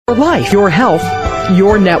Life, your health,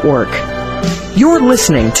 your network. You're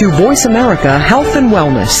listening to Voice America Health and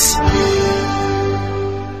Wellness.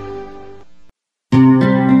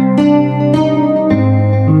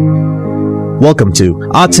 Welcome to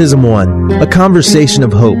Autism One, a conversation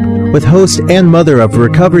of hope, with host and mother of a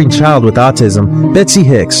recovering child with autism, Betsy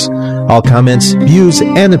Hicks. All comments, views,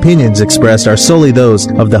 and opinions expressed are solely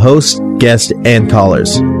those of the host, guest, and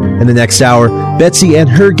callers. In the next hour, Betsy and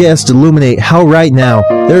her guest illuminate how right now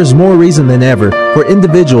there is more reason than ever for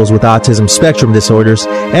individuals with autism spectrum disorders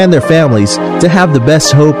and their families to have the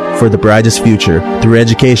best hope for the brightest future. Through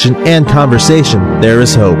education and conversation, there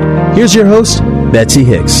is hope. Here's your host, Betsy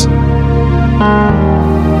Hicks.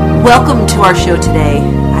 Welcome to our show today.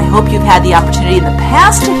 I hope you've had the opportunity in the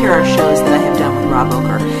past to hear our shows that I have done with Rob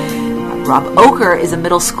Ocker. Rob Ocker is a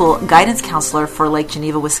middle school guidance counselor for Lake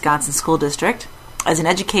Geneva, Wisconsin School District. As an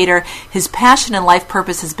educator, his passion and life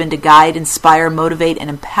purpose has been to guide, inspire, motivate,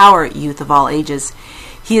 and empower youth of all ages.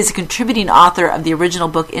 He is a contributing author of the original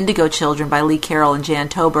book Indigo Children by Lee Carroll and Jan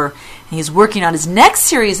Tober, and he is working on his next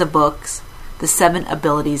series of books, The 7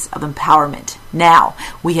 Abilities of Empowerment. Now,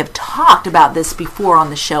 we have talked about this before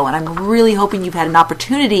on the show, and I'm really hoping you've had an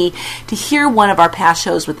opportunity to hear one of our past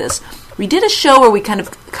shows with this. We did a show where we kind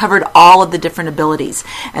of covered all of the different abilities,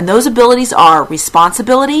 and those abilities are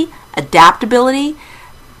responsibility, adaptability,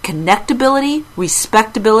 connectability,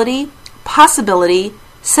 respectability, possibility,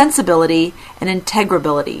 sensibility, and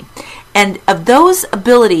integrability. And of those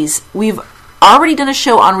abilities, we've already done a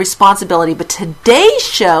show on responsibility, but today's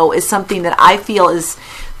show is something that I feel is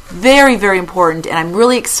very, very important, and I'm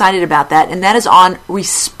really excited about that, and that is on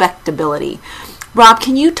respectability. Rob,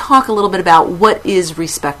 can you talk a little bit about what is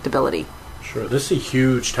respectability? Sure. This is a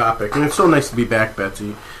huge topic, and it's so nice to be back,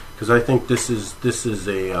 Betsy, because I think this is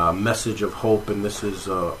a message of hope, and this is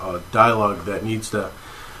a dialogue that needs to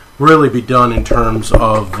really be done in terms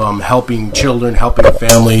of helping children, helping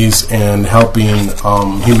families, and helping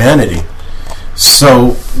humanity.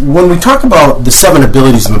 So when we talk about the 7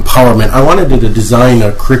 abilities of empowerment, I wanted to design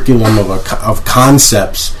a curriculum of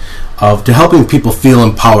concepts to helping people feel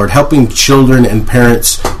empowered, helping children and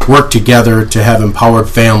parents work together to have empowered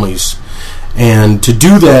families. And to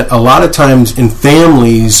do that, a lot of times in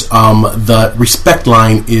families, the respect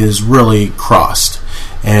line is really crossed.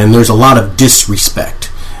 And there's a lot of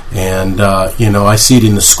disrespect. And, I see it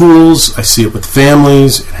in the schools, I see it with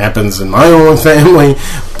families, it happens in my own family,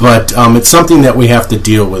 but it's something that we have to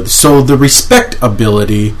deal with. So the respect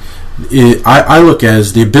ability, I look at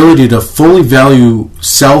as the ability to fully value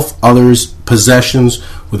self, others, possessions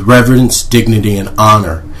with reverence, dignity, and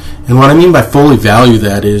honor. And what I mean by fully value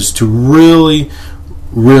that is to really,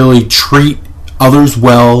 really treat others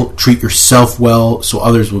well, treat yourself well, so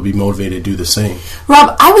others will be motivated to do the same.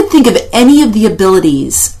 Rob, I would think of any of the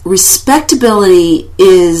abilities, respectability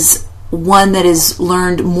is one that is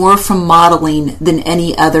learned more from modeling than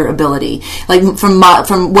any other ability, like from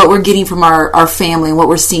what we're getting from our family and what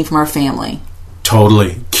we're seeing from our family.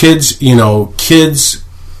 Totally. Kids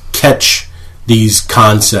catch these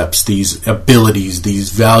concepts, these abilities,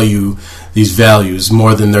 these values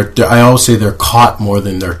more than I always say they're caught more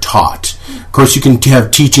than they're taught. Of course, you can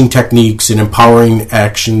have teaching techniques and empowering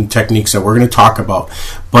action techniques that we're going to talk about,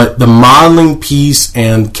 but the modeling piece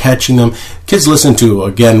and catching them, kids listen to,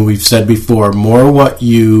 again, we've said before, more what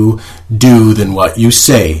you do than what you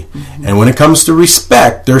say. Mm-hmm. And when it comes to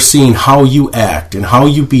respect, they're seeing how you act and how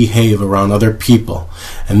you behave around other people,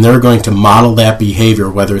 and they're going to model that behavior,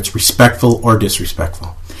 whether it's respectful or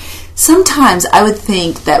disrespectful. Sometimes I would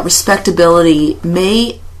think that respectability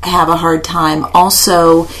may have a hard time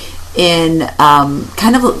also in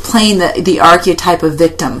kind of playing the archetype of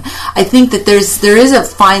victim. I think that there is a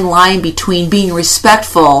fine line between being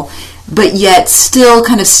respectful but yet still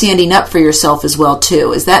kind of standing up for yourself as well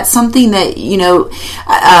too. Is that something that,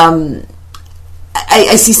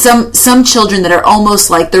 I see some children that are almost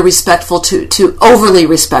like they're respectful to overly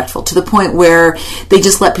respectful to the point where they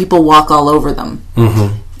just let people walk all over them.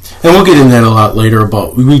 Mm-hmm. And we'll get into that a lot later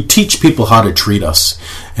about, we teach people how to treat us.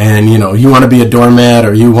 And, you want to be a doormat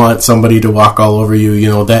or you want somebody to walk all over you,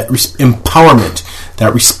 that empowerment,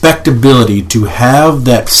 that respectability, to have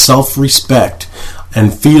that self-respect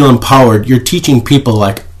and feel empowered. You're teaching people,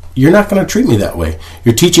 like, you're not going to treat me that way.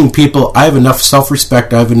 You're teaching people, I have enough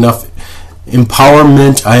self-respect, I have enough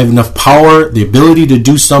empowerment, I have enough power, the ability to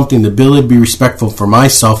do something, the ability to be respectful for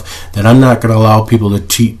myself, that I'm not going to allow people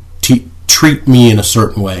to treat me in a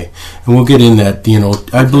certain way. And we'll get in that.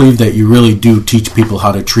 I believe that you really do teach people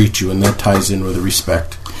how to treat you, and that ties in with the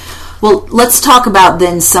respect. Well, let's talk about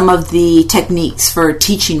then some of the techniques for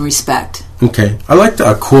teaching respect. Okay. I like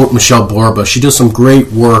to quote Michelle Borba. She does some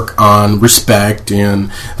great work on respect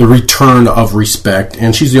and the return of respect,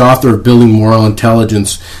 and she's the author of Building Moral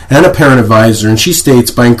Intelligence and a parent advisor, and she states,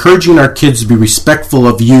 by encouraging our kids to be respectful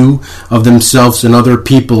of you, of themselves and other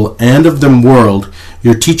people, and of the world,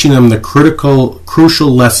 you're teaching them the crucial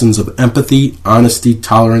lessons of empathy, honesty,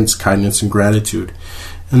 tolerance, kindness, and gratitude.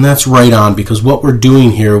 And that's right on, because what we're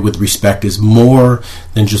doing here with respect is more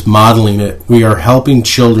than just modeling it. We are helping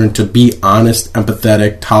children to be honest,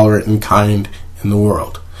 empathetic, tolerant, and kind in the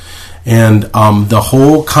world. And the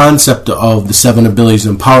whole concept of the 7 abilities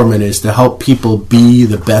of empowerment is to help people be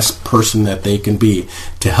the best person that they can be,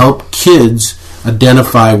 to help kids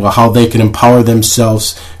identify how they can empower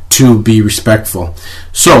themselves to be respectful.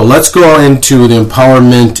 So let's go into the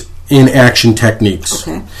empowerment in action techniques.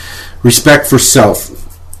 Okay. Respect for self.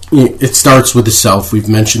 It starts with the self. We've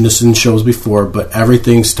mentioned this in shows before, but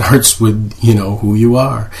everything starts with, who you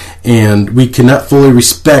are. And we cannot fully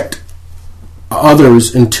respect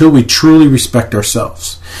others until we truly respect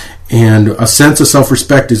ourselves. And a sense of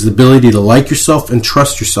self-respect is the ability to like yourself and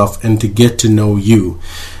trust yourself and to get to know you.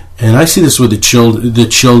 And I see this with the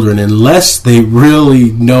children. Unless they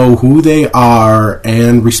really know who they are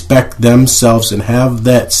and respect themselves and have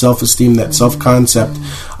that self-esteem, that self-concept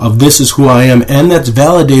of this is who I am, and that's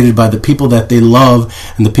validated by the people that they love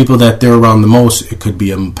and the people that they're around the most. It could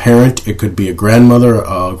be a parent, it could be a grandmother,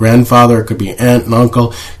 a grandfather, it could be an aunt and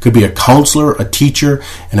uncle, it could be a counselor, a teacher,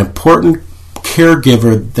 an important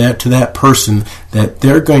caregiver to that person, that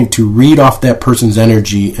they're going to read off that person's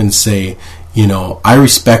energy and say, I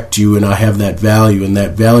respect you and I have that value, and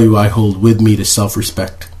that value I hold with me to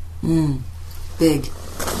self-respect. Big.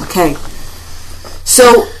 Okay.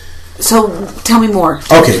 So tell me more.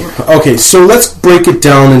 Okay. So let's break it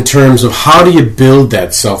down in terms of how do you build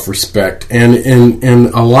that self-respect. And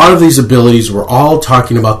a lot of these abilities, we're all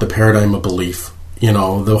talking about the paradigm of belief.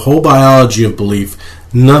 The whole biology of belief.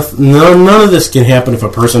 None of this can happen if a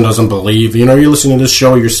person doesn't believe. You're listening to this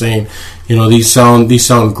show, you're saying, these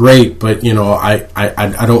sound great, but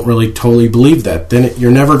I don't really totally believe that. Then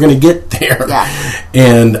you're never going to get there. Yeah.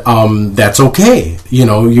 And that's okay.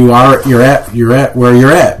 You're at where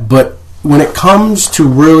you're at. But when it comes to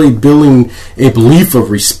really building a belief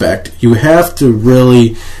of respect, you have to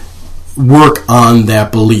really work on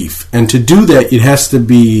that belief. And to do that, it has to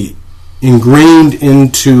be ingrained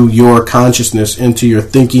into your consciousness, into your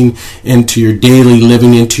thinking, into your daily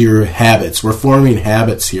living, into your habits. We're forming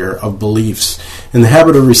habits here of beliefs. And the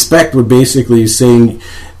habit of respect would basically saying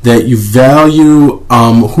that you value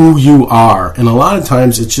who you are. And a lot of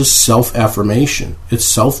times it's just self-affirmation. It's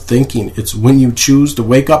self-thinking. It's when you choose to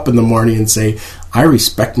wake up in the morning and say, I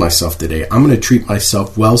respect myself today. I'm going to treat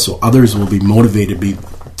myself well so others will be motivated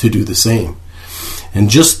to do the same. And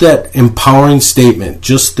just that empowering statement,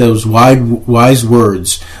 just those wise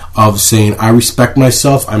words of saying, I respect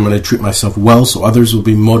myself, I'm going to treat myself well so others will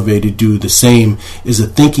be motivated to do the same, is a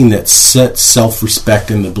thinking that sets self-respect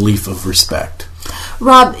and the belief of respect.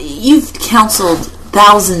 Rob, you've counseled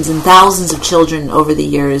thousands and thousands of children over the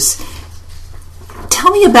years.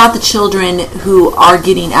 Tell me about the children who are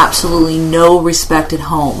getting absolutely no respect at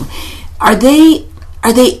home. Are they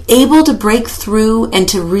able to break through and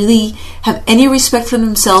to really have any respect for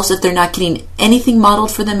themselves if they're not getting anything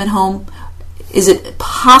modeled for them at home? Is it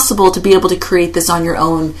possible to be able to create this on your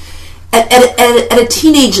own at a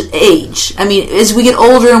teenage age? I mean, as we get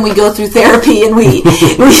older and we go through therapy and we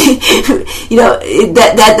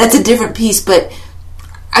that's a different piece. But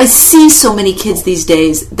I see so many kids these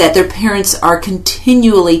days that their parents are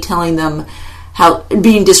continually telling them how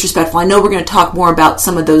being disrespectful. I know we're going to talk more about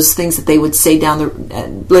some of those things that they would say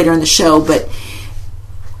later in the show, but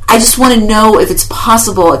I just want to know if it's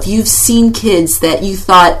possible, if you've seen kids that you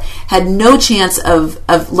thought had no chance of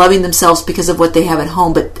loving themselves because of what they have at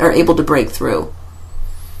home, but are able to break through.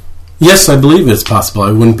 Yes, I believe it's possible.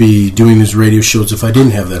 I wouldn't be doing these radio shows if I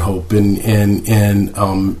didn't have that hope. And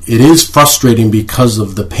it is frustrating because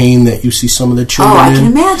of the pain that you see some of the children in. I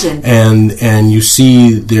can imagine. And you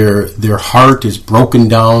see their heart is broken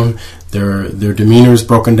down, their demeanor is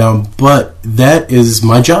broken down. But that is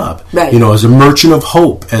my job. Right. As a merchant of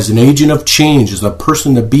hope, as an agent of change, as a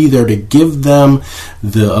person to be there to give them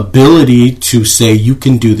the ability to say, you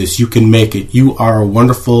can do this, you can make it, you are a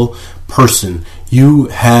wonderful person. You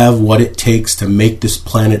have what it takes to make this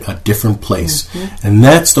planet a different place. Mm-hmm. And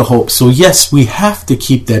that's the hope. So yes, we have to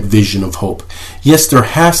keep that vision of hope. Yes, there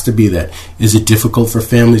has to be that. Is it difficult for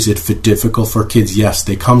families? Is it difficult for kids? Yes,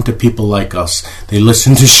 they come to people like us. They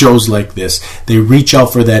listen to shows like this. They reach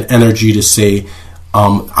out for that energy to say,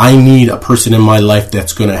 I need a person in my life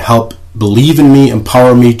that's going to help believe in me,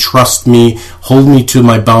 empower me, trust me, hold me to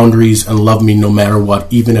my boundaries, and love me no matter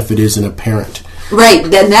what, even if it isn't a parent. Right,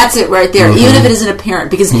 then that's it right there, even if it isn't a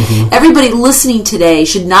parent, because everybody listening today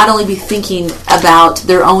should not only be thinking about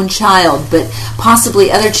their own child, but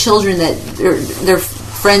possibly other children that their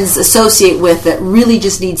friends associate with that really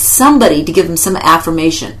just need somebody to give them some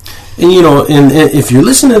affirmation. And and if you're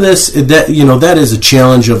listening to this, that is a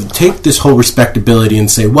challenge of take this whole respectability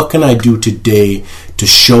and say, what can I do today to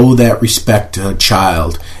show that respect to a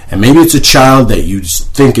child? And maybe it's a child that you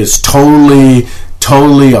think is totally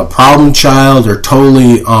a problem child, or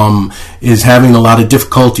totally is having a lot of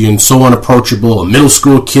difficulty and so unapproachable, a middle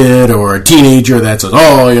school kid or a teenager that says,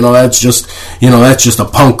 that's just a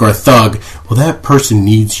punk or a thug. Well, that person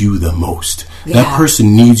needs you the most. Yeah. That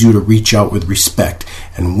person needs you to reach out with respect.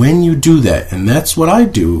 And when you do that, and that's what I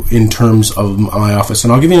do in terms of my office,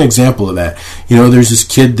 and I'll give you an example of that. There's this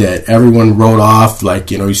kid that everyone wrote off, like,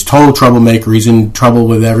 he's a total troublemaker, he's in trouble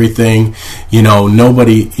with everything,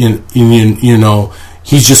 nobody,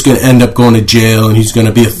 he's just going to end up going to jail and he's going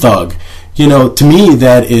to be a thug. To me,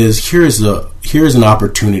 that is, here's an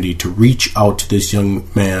opportunity to reach out to this young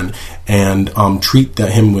man and treat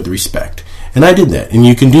him with respect. And I did that. And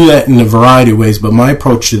you can do that in a variety of ways, but my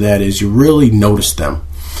approach to that is you really notice them.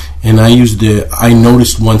 And I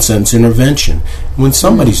noticed one-sentence intervention. When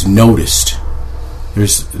somebody's noticed,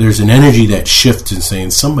 there's an energy that shifts in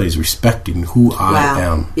saying somebody's respecting who I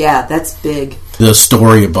am. Yeah, that's big. The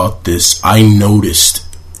story about this, I noticed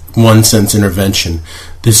one-sentence intervention.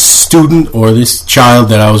 This student or this child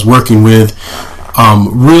that I was working with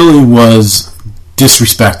really was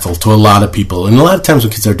disrespectful to a lot of people. And a lot of times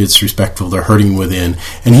when kids are disrespectful, they're hurting within.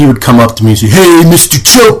 And he would come up to me and say, "Hey, Mr.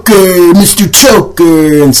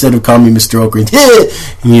 Choker," instead of calling me Mr. Oker.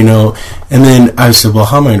 And then I said, well,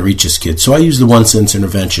 how am I going to reach this kid? So I used the one-sentence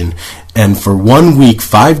intervention. And for 1 week,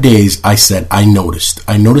 5 days, I said, I noticed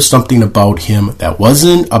something about him that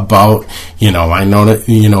wasn't about, I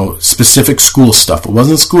noticed, specific school stuff. It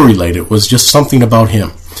wasn't school related. It was just something about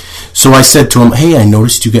him. So I said to him, "Hey, I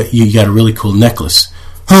noticed you got a really cool necklace."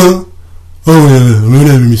 "Huh? Oh,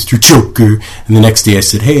 whatever, Mr. Choker." And the next day I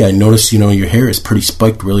said, "Hey, I noticed, your hair is pretty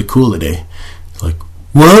spiked, really cool today." He's like,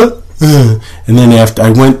 "What?" And then after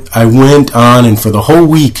I went on, and for the whole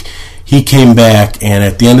week he came back, and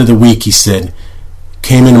at the end of the week he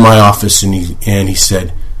came into my office and he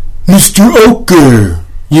said, "Mr. Oker,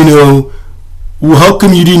 well, how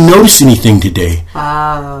come you didn't notice anything today?"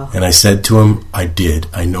 And I said to him, "I did.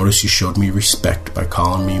 I noticed you showed me respect by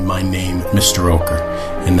calling me my name, Mr. Oker.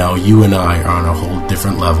 And now you and I are on a whole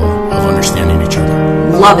different level of understanding each other."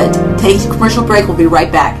 Love it. Take a commercial break. We'll be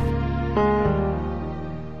right back.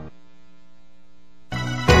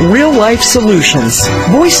 Real Life Solutions.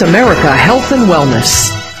 Voice America Health and Wellness.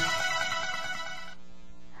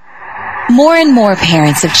 More and more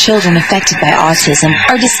parents of children affected by autism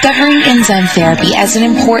are discovering enzyme therapy as an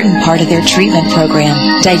important part of their treatment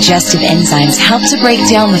program. Digestive enzymes help to break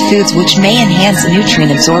down the foods which may enhance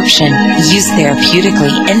nutrient absorption. Used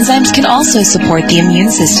therapeutically, enzymes can also support the immune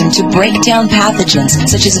system to break down pathogens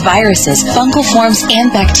such as viruses, fungal forms,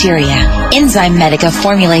 and bacteria. Enzyme Medica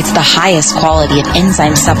formulates the highest quality of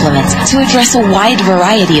enzyme supplements to address a wide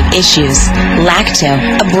variety of issues. Lacto,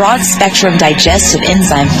 a broad-spectrum digestive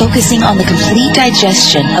enzyme focusing on the complete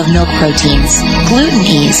digestion of milk proteins. Gluten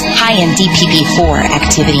Ease, high in DPP4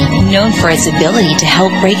 activity, known for its ability to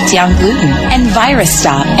help break down gluten. And Virus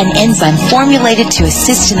Stop, an enzyme formulated to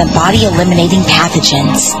assist in the body eliminating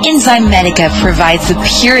pathogens. Enzyme Medica provides the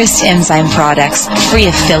purest enzyme products, free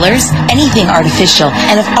of fillers, anything artificial,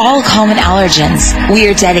 and of all common allergens. We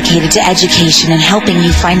are dedicated to education and helping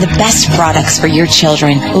you find the best products for your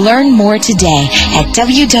children. Learn more today at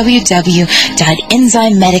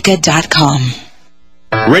www.enzymemedica.com.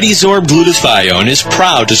 Redysorb Glutathione is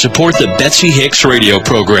proud to support the Betsy Hicks radio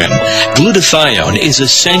program. Glutathione is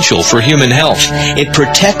essential for human health. It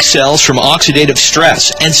protects cells from oxidative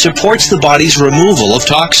stress and supports the body's removal of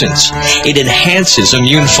toxins. It enhances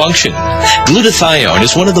immune function. Glutathione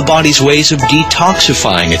is one of the body's ways of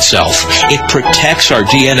detoxifying itself. It protects our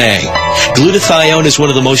DNA. Glutathione is one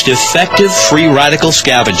of the most effective free radical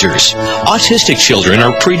scavengers. Autistic children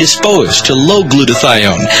are predisposed to low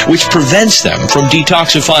glutathione, which prevents them from detoxifying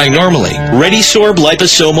detoxifying normally. ReadySorb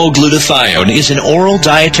liposomal glutathione is an oral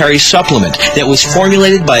dietary supplement that was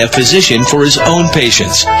formulated by a physician for his own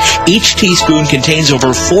patients. Each teaspoon contains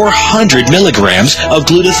over 400 milligrams of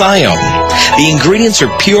glutathione. The ingredients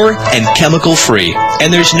are pure and chemical-free,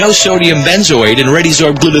 and there's no sodium benzoate in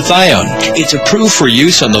ReadySorb glutathione. It's approved for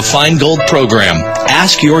use on the Fine Gold program.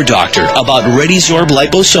 Ask your doctor about ReadySorb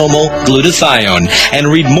liposomal glutathione and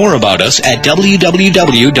read more about us at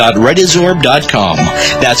www.readisorb.com.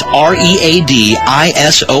 That's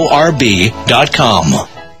ReADISORB.com.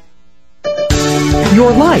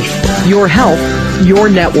 Your life, your health, your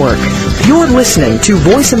network. You're listening to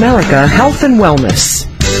Voice America Health and Wellness.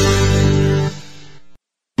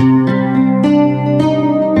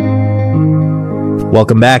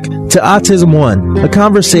 Welcome back to Autism One, a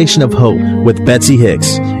conversation of hope with Betsy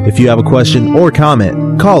Hicks. If you have a question or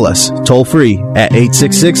comment, call us toll free at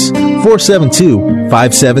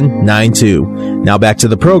 866-472-5792. Now back to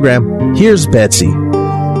the program. Here's Betsy. We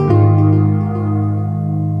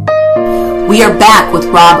are back with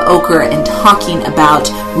Rob Ocker and talking about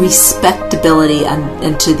respectability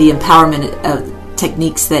and to the empowerment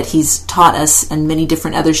techniques that he's taught us and many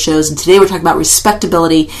different other shows. And today we're talking about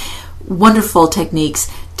respectability. Wonderful techniques.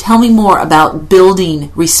 Tell me more about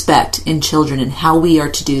building respect in children and how we are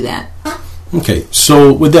to do that. Okay,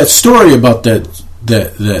 so with that story about that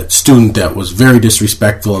student that was very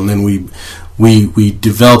disrespectful, and then we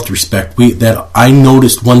developed respect. That I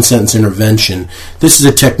noticed one sentence intervention. This is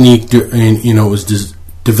a technique, and it was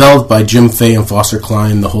developed by Jim Fay and Foster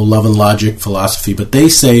Cline, the whole love and logic philosophy. But they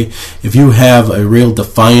say if you have a real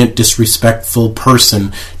defiant, disrespectful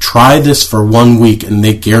person, try this for 1 week and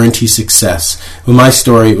they guarantee success. With my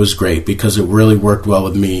story, it was great because it really worked well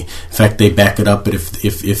with me. In fact, they back it up, but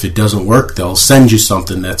if it doesn't work, they'll send you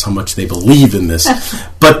something. That's how much they believe in this.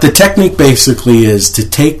 But the technique basically is to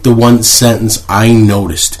take the one sentence, I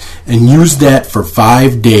noticed, and use that for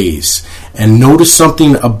 5 days. And notice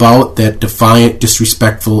something about that defiant,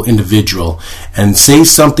 disrespectful individual and say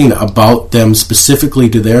something about them specifically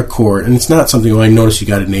to their core. And it's not something, I noticed you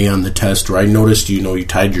got an A on the test, or I noticed you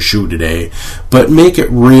tied your shoe today. But make it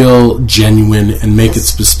real, genuine, and make it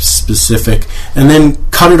specific. And then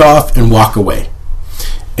cut it off and walk away.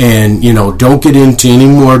 And, don't get into any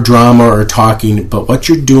more drama or talking. But what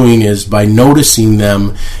you're doing is by noticing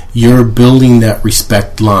them, you're building that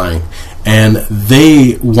respect line. And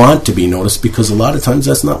they want to be noticed because a lot of times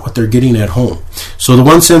that's not what they're getting at home. So the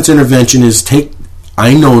one sentence intervention is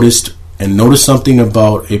I noticed, and notice something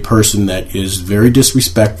about a person that is very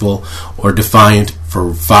disrespectful or defiant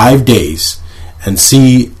for 5 days and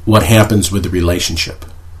see what happens with the relationship.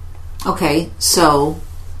 Okay, so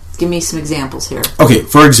give me some examples here. Okay,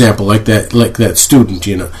 for example, like that student,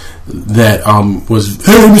 that was,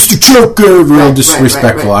 hey, Mr. Chuck, real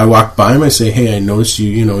disrespectful. Right. I walked by him, I say, hey, I noticed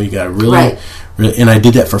you got a really, and I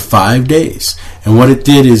did that for 5 days. And what it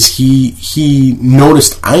did is he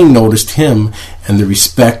noticed, I noticed him, and the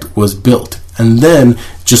respect was built. And then,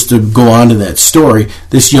 just to go on to that story,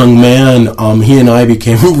 this young man, he and I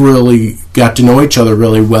got to know each other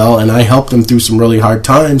really well, and I helped him through some really hard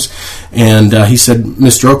times. And he said,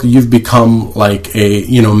 Mr. Ocker, you've become like a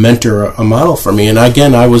mentor, a model for me. And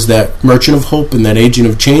again, I was that merchant of hope and that agent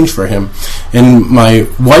of change for him. And my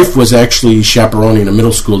wife was actually chaperoning a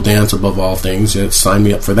middle school dance above all things. Signed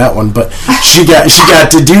me up for that one, but she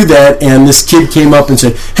got to do that. And this kid came up and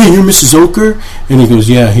said, hey, you're Mrs. Ocker? And he goes,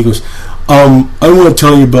 yeah. He goes, I want to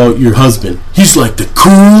tell you about your husband. He's like the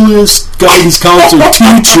coolest guidance counselor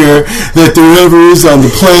teacher that there ever is on the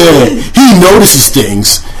planet. He notices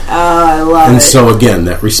things. I love it. And so again,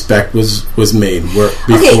 that respect was made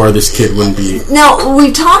before this kid wouldn't be. Now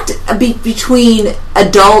we've talked between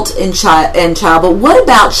adult and child, but what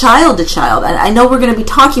about child to child? And I know we're going to be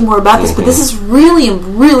talking more about this, but this is really,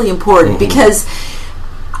 really important because.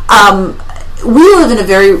 We live in a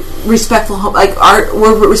very respectful home.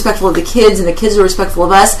 We're respectful of the kids, and the kids are respectful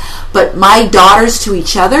of us. But my daughters to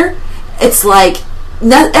each other, it's like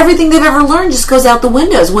everything they've ever learned just goes out the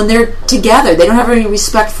windows when they're together. They don't have any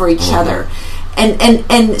respect for each other.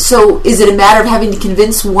 And so, is it a matter of having to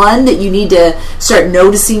convince one that you need to start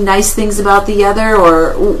noticing nice things about the other,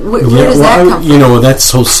 or where does that come from?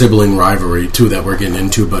 That's whole sibling rivalry too that we're getting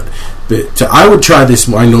into. But I would try this.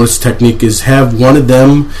 I notice technique is have one of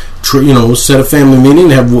them, set a family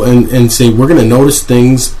meeting and say we're going to notice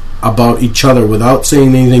things about each other without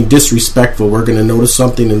saying anything disrespectful. We're going to notice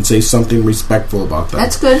something and say something respectful about them.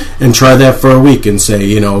 That's good. And try that for a week and say,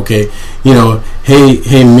 hey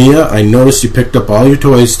Mia, I noticed you picked up all your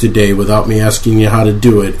toys today without me asking you how to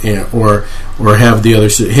do it, or have the other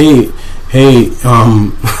say, hey hey,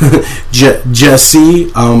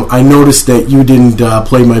 Jesse, I noticed that you didn't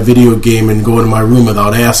play my video game and go into my room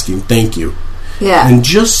without asking. Thank you. Yeah. And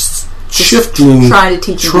just shifting, trying to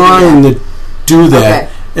teach trying to do that.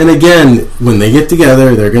 Okay. And again, when they get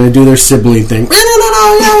together, they're going to do their sibling thing.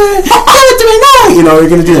 You know, they're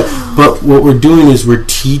going to do that. But what we're doing is we're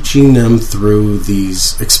teaching them through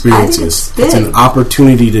these experiences. It's an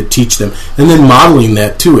opportunity to teach them. And then modeling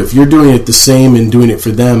that, too. If you're doing it the same and doing it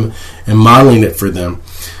for them and modeling it for them.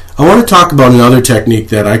 I want to talk about another technique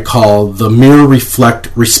that I call the mirror, reflect,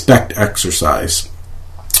 respect exercise.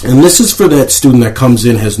 And this is for that student that comes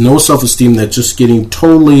in, has no self-esteem, that's just getting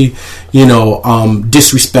totally,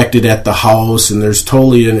 disrespected at the house, and there's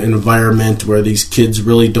totally an environment where these kids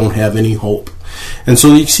really don't have any hope. And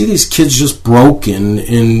so you see these kids just broken,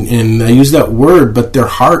 and I use that word, but their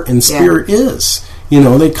heart and spirit is.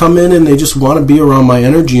 They come in and they just want to be around my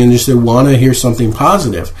energy and just they want to hear something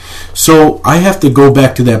positive. So I have to go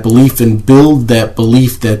back to that belief and build that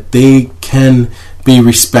belief that they can be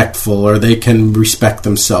respectful or they can respect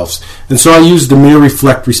themselves. And so I use the mirror,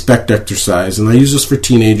 reflect, respect exercise, and I use this for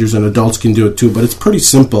teenagers, and adults can do it too, but it's pretty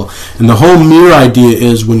simple. And the whole mirror idea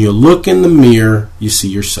is when you look in the mirror, you see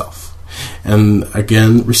yourself. And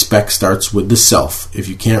again, respect starts with the self. If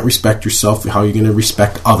you can't respect yourself, how are you going to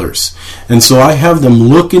respect others? And so I have them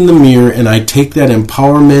look in the mirror, and I take that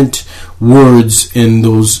empowerment words and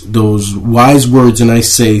those wise words, and I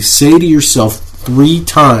say to yourself 3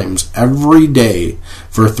 times every day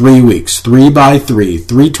for 3 weeks. 3 by 3.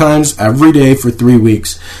 3 times every day for 3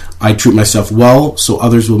 weeks. I treat myself well so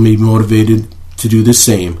others will be motivated to do the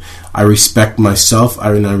same. I respect myself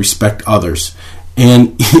and I respect others.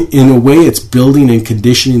 And in a way, it's building and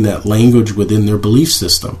conditioning that language within their belief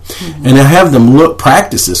system. Mm-hmm. And I have them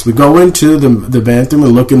practice this. We go into the bathroom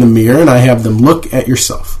and look in the mirror, and I have them look at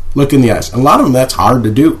yourself. Look in the eyes. And a lot of them, that's hard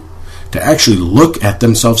to do. To actually look at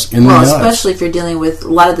themselves in the eyes. Especially if you're dealing with a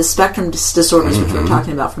lot of the spectrum disorders, which we're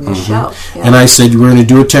talking about from this show. Yeah. And I said, we're going to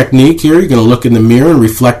do a technique here. You're going to look in the mirror and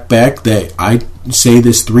reflect back that I say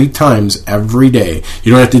this 3 times every day.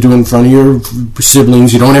 You don't have to do it in front of your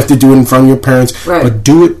siblings. You don't have to do it in front of your parents. Right. But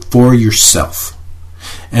do it for yourself.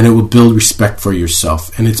 And it will build respect for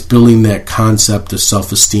yourself. And it's building that concept of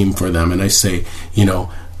self-esteem for them. And I say,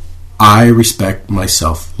 I respect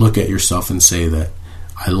myself. Look at yourself and say that.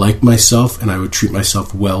 I like myself, and I would treat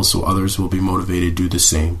myself well so others will be motivated to do the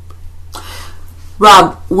same.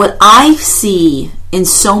 Rob, what I see in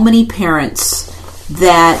so many parents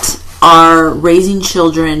that are raising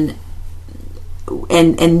children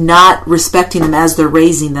and not respecting them as they're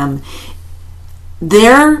raising them,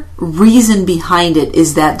 their reason behind it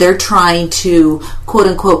is that they're trying to,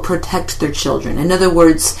 quote-unquote, protect their children. In other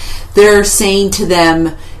words, they're saying to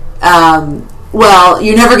them, well,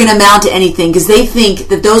 you're never going to amount to anything, because they think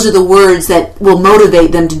that those are the words that will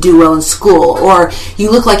motivate them to do well in school. Or you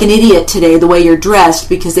look like an idiot today the way you're dressed,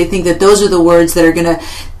 because they think that those are the words that are going to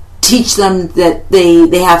teach them that they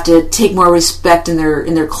have to take more respect in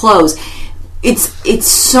their clothes. It's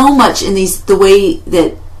so much in the way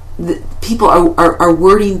that people are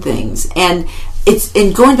wording things, and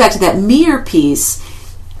going back to that mirror piece.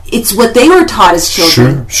 It's what they were taught as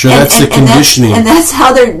children. Sure. That's the conditioning. And that's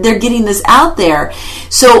how they're getting this out there.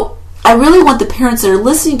 So I really want the parents that are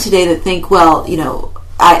listening today to think, well,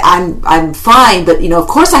 I'm fine, but of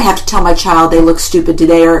course I have to tell my child they look stupid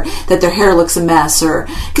today, or that their hair looks a mess, or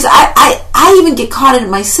because I even get caught in it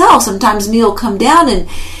myself. Sometimes Mia will come down and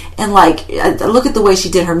I look at the way she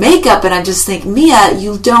did her makeup, and I just think, Mia,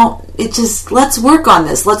 let's work on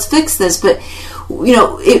this, let's fix this, but.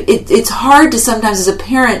 It's hard to sometimes as a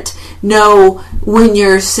parent know when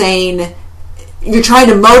you're saying you're trying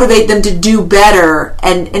to motivate them to do better,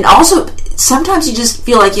 and also sometimes you just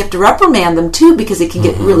feel like you have to reprimand them too, because it can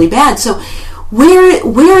get really bad. So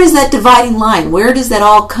where is that dividing line? Where does that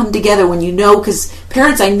all come together when because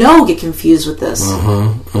parents I know get confused with this.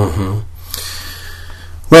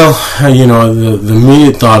 Well, the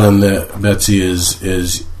immediate thought on that, Betsy,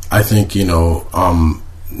 is I think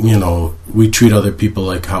we treat other people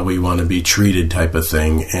like how we want to be treated type of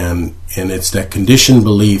thing, and it's that conditioned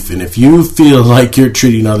belief. And if you feel like you're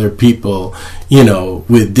treating other people,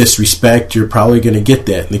 with disrespect, you're probably going to get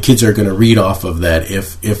that, and the kids are going to read off of that.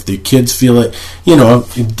 If the kids feel it,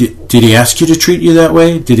 did he ask you to treat you that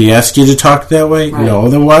way? Did he ask you to talk that way? Right. No,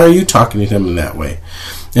 then why are you talking to him in that way?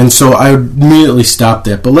 And so I immediately stopped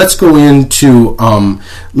that. But let's go into,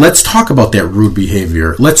 let's talk about that rude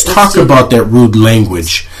behavior. Let's talk about that rude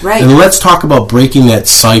language. Right. And let's talk about breaking that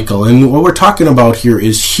cycle. And what we're talking about here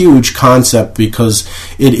is huge concept because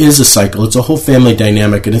it is a cycle. It's a whole family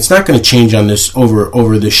dynamic, and it's not going to change on this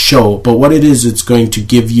over this show. But what it is, it's going to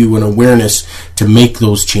give you an awareness to make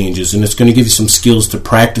those changes, and it's going to give you some skills to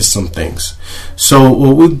practice some things. So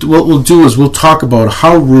what we'll do is we'll talk about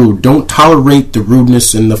how rude. Don't tolerate the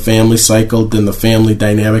rudeness in the family cycle, then the family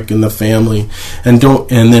dynamic in the family, and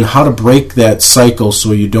then how to break that cycle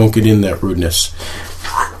so you don't get in that rudeness.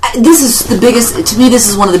 This is the biggest, to me, this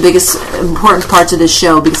is one of the biggest important parts of this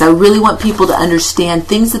show, because I really want people to understand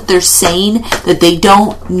things that they're saying that they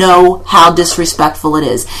don't know how disrespectful it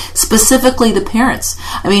is. Specifically the parents.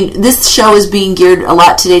 I mean, this show is being geared a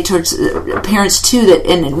lot today towards parents too, that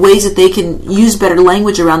in ways that they can use better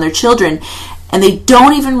language around their children, and they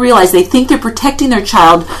don't even realize, they think they're protecting their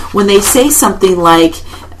child when they say something like,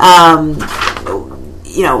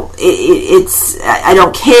 it's I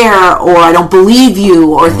don't care, or I don't believe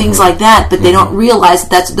you, or things like that, but they don't realize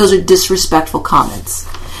that those are disrespectful comments.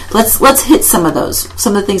 Let's hit some of those,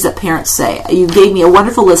 some of the things that parents say. You gave me a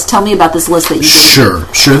wonderful list. Tell me about this list that you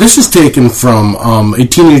gave. Sure. This is taken from A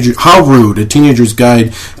Teenager's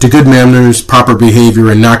Guide to Good Manners, Proper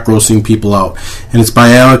Behavior, and Not Grossing People Out. And it's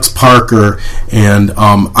by Alex Parker. And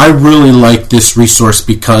I really like this resource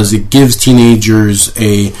because it gives teenagers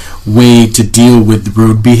a way to deal with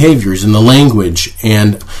rude behaviors in the language.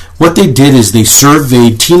 And what they did is they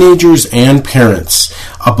surveyed teenagers and parents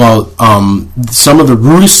about some of the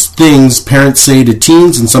rudest things parents say to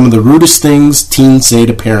teens and some of the rudest things teens say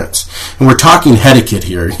to parents. And we're talking etiquette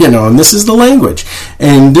here, and this is the language.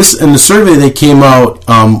 And in the survey they came out,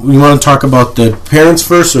 we want to talk about the parents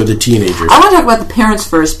first or the teenagers? I want to talk about the parents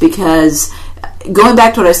first, because going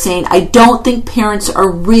back to what I was saying, I don't think parents are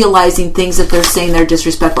realizing things that they're saying they're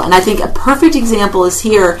disrespectful. And I think a perfect example is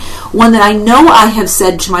here, one that I know I have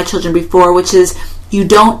said to my children before, which is, you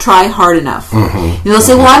don't try hard enough. They'll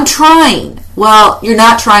say, well, I'm trying. Well, you're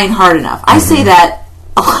not trying hard enough. I say that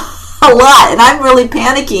a lot, and I'm really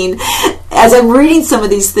panicking as I'm reading some of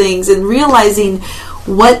these things and realizing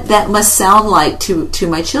what that must sound like to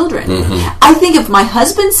my children. I think if my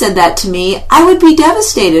husband said that to me, I would be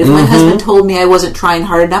devastated. If my husband told me I wasn't trying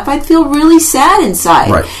hard enough, I'd feel really sad inside.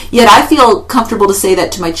 Right. Yet I feel comfortable to say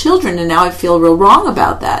that to my children, and now I feel real wrong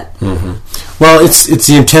about that. Well, it's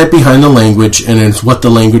the intent behind the language, and it's what the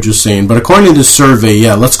language is saying. But according to this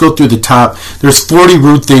survey, let's go through the top. There's 40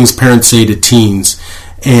 rude things parents say to teens.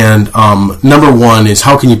 And number one is,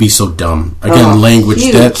 how can you be so dumb? Again, language.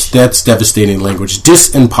 Huge. That's devastating language.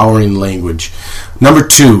 Disempowering language. Number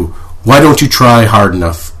two, why don't you try hard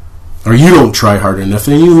enough? Or you don't try hard enough.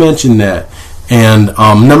 And you mentioned that. And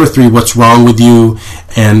number three, what's wrong with you?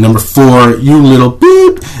 And number four, you little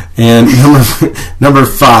beep. And number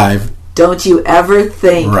five, don't you ever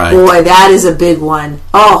think. Right. Boy, that is a big one.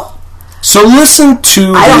 So listen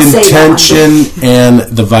to the intention and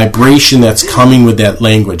the vibration that's coming with that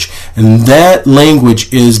language. And that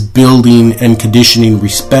language is building and conditioning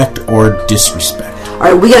respect or disrespect. All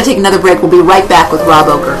right, we got to take another break. We'll be right back with Rob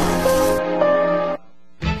Ocker.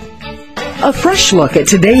 A fresh look at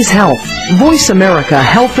today's health. Voice America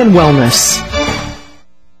Health and Wellness.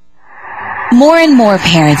 More and more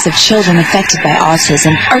parents of children affected by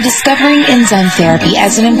autism are discovering enzyme therapy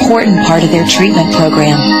as an important part of their treatment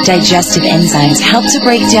program. Digestive enzymes help to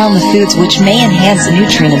break down the foods which may enhance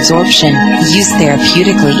nutrient absorption. Used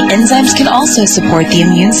therapeutically, enzymes can also support the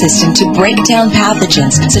immune system to break down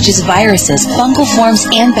pathogens such as viruses, fungal forms,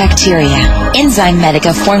 and bacteria. Enzyme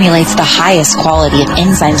Medica formulates the highest quality of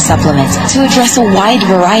enzyme supplements to address a wide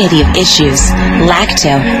variety of issues.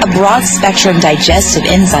 Lacto, a broad-spectrum digestive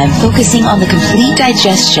enzyme focusing on the complete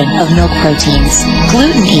digestion of milk proteins.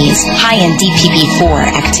 Gluten Ease, high in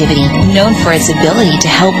DPP4 activity, known for its ability to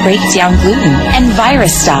help break down gluten. And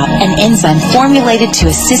Virus Stop, an enzyme formulated to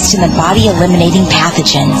assist in the body eliminating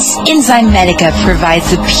pathogens. Enzyme Medica provides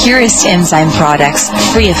the purest enzyme products,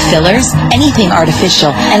 free of fillers, anything artificial,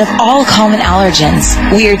 and of all common allergens.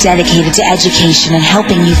 We are dedicated to education and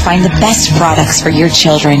helping you find the best products for your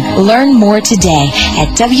children. Learn more today at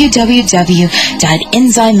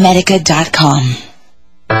www.enzymemedica.com.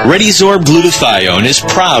 ReadyZorb Glutathione is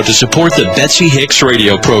proud to support the Betsy Hicks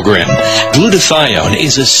radio program. Glutathione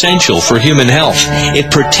is essential for human health. It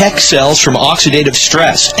protects cells from oxidative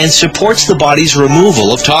stress and supports the body's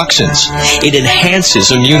removal of toxins. It enhances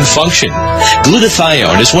immune function.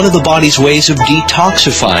 Glutathione is one of the body's ways of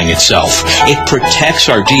detoxifying itself. It protects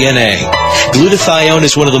our DNA. Glutathione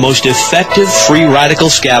is one of the most effective free radical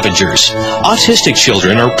scavengers. Autistic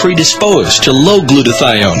children are predisposed to low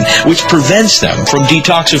glutathione, which prevents them from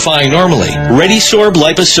detoxifying normally. ReadySorb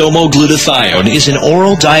Liposomal Glutathione is an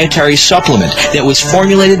oral dietary supplement that was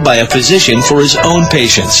formulated by a physician for his own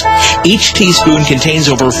patients. Each teaspoon contains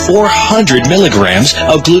over 400 milligrams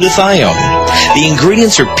of glutathione. The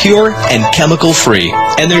ingredients are pure and chemical-free,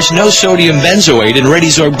 and there's no sodium benzoate in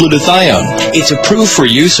ReadySorb Glutathione. It's approved for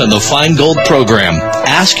use on the Fine Gold program.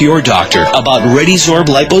 Ask your doctor about ReadySorb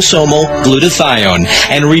Liposomal Glutathione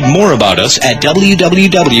and read more about us at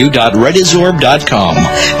www.readisorb.com.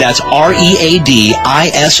 That's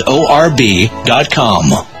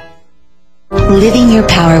ReadiSorb.com. Living Your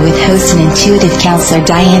Power with host and intuitive counselor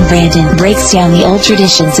Diane Brandon breaks down the old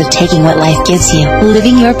traditions of taking what life gives you.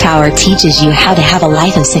 Living Your Power teaches you how to have a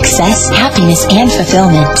life of success, happiness, and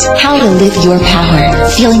fulfillment. How to live your power,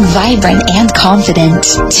 feeling vibrant and confident.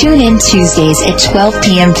 Tune in Tuesdays at 12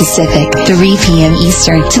 p.m. Pacific, 3 p.m.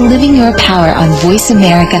 Eastern to Living Your Power on Voice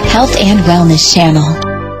America Health and Wellness Channel.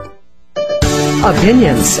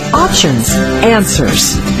 Opinions, options,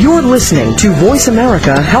 answers. You're listening to Voice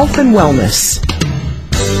America Health and Wellness.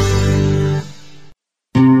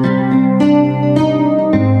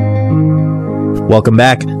 Welcome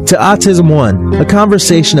back to Autism One, a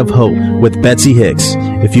conversation of hope with Betsy Hicks.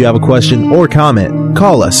 If you have a question or comment,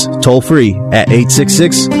 call us toll free at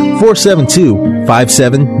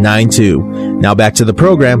 866-472-5792. Now back to the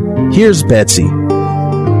program. Here's Betsy.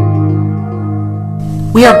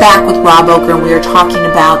 We are back with Rob Ocker, and we are talking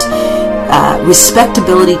about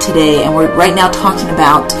respectability today, and we're right now talking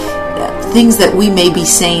about things that we may be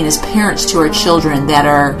saying as parents to our children that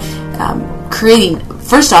are creating,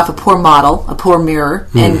 first off, a poor model, a poor mirror,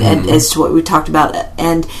 and as to what we talked about.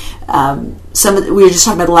 And we were just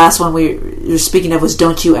talking about the last one we were speaking of was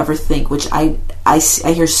 "Don't you ever think," which I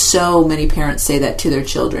hear so many parents say that to their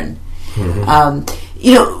children.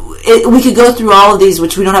 We could go through all of these,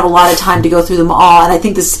 which we don't have a lot of time to go through them all. And I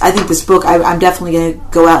think this book, I'm definitely going to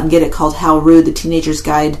go out and get it, called "How Rude: The Teenager's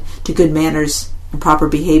Guide to Good Manners and Proper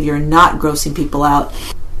Behavior and Not Grossing People Out."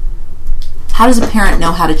 How does a parent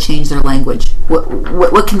know how to change their language?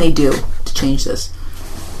 What can they do to change this?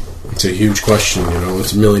 It's a huge question.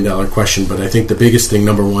 It's $1 million question. But I think the biggest thing,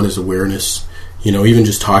 number one, is awareness. Even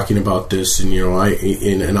just talking about this, and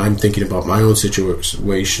I'm thinking about my own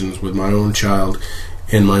situations with my own child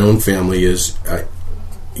and my own family is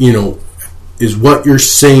what you're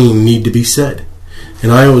saying need to be said.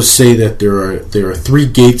 And I always say that there are 3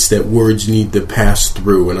 gates that words need to pass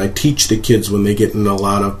through. And I teach the kids when they get in a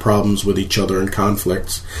lot of problems with each other and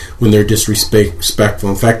conflicts, when they're disrespectful.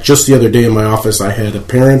 In fact, just the other day in my office, I had a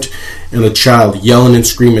parent and a child yelling and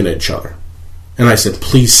screaming at each other. And I said,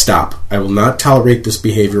 please stop. I will not tolerate this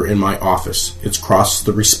behavior in my office. It's crossed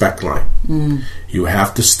the respect line. You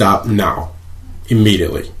have to stop now.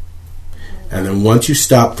 Immediately. And then once you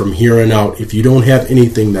stop from here on out, if you don't have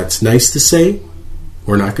anything that's nice to say,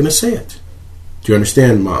 we're not going to say it. Do you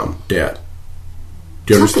understand, Mom, Dad?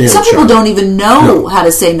 Do you understand? Some people don't even know how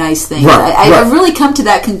to say nice things. Right, I've really come to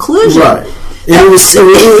that conclusion. Right. And it was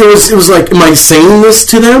like, am I saying this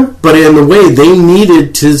to them? But in a way, they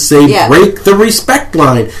needed to say, break the respect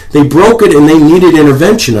line. They broke it, and they needed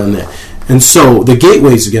intervention on that. And so the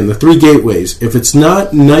gateways, again, the 3 gateways, if it's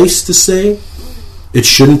not nice to say, it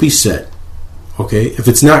shouldn't be said. Okay? If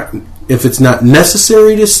it's not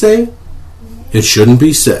necessary to say, it shouldn't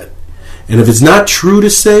be said. And if it's not true to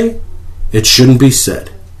say, it shouldn't be said.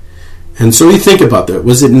 And so you think about that.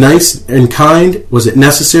 Was it nice and kind? Was it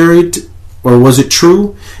necessary or was it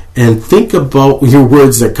true? And think about your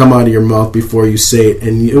words that come out of your mouth before you say it,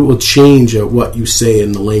 and it will change what you say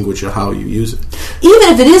in the language of how you use it. Even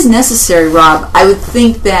if it is necessary, Rob, I would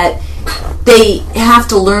think that they have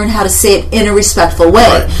to learn how to say it in a respectful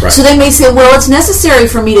way. Right. So they may say, well, it's necessary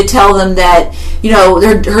for me to tell them that,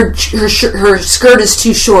 her skirt is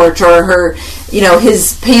too short, or her,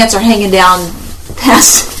 his pants are hanging down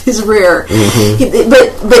past his rear.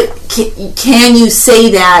 But can you say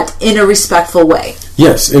that in a respectful way?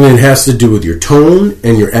 Yes, and it has to do with your tone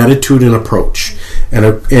and your attitude and approach. And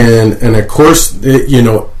of course,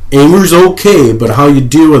 anger's okay, but how you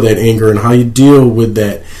deal with that anger and how you deal with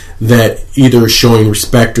that either showing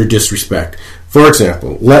respect or disrespect. For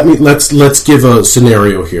example, let's give a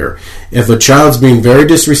scenario here. If a child's being very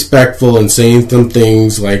disrespectful and saying some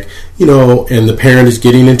things like, and the parent is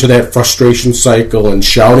getting into that frustration cycle and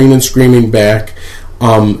shouting and screaming back,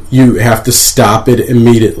 you have to stop it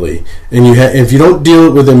immediately. And if you don't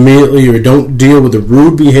deal with it immediately, or don't deal with the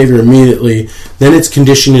rude behavior immediately, then it's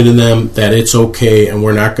conditioning in them that it's okay, and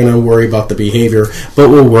we're not going to worry about the behavior, but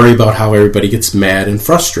we'll worry about how everybody gets mad and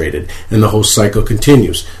frustrated, and the whole cycle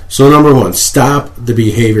continues. So number one, stop the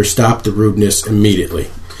behavior, stop the rudeness immediately.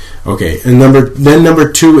 Okay, and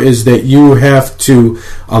number two is that you have to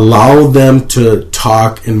allow them to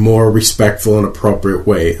talk in more respectful and appropriate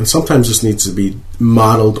way. And sometimes this needs to be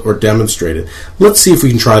modeled or demonstrated. Let's see if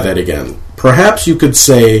we can try that again. Perhaps you could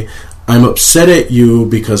say, I'm upset at you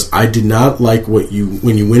because I did not like when you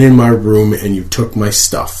went in my room and you took my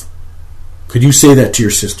stuff. Could you say that to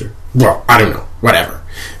your sister? Well, I don't know, whatever.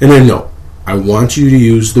 And then no, I want you to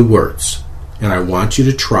use the words, and I want you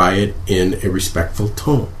to try it in a respectful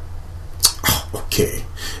tone. Okay.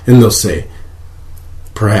 And they'll say,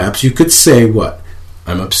 perhaps you could say what?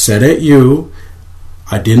 I'm upset at you.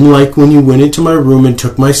 I didn't like when you went into my room and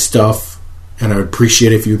took my stuff, and I would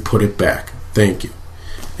appreciate if you would put it back. Thank you.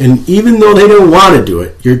 And even though they don't want to do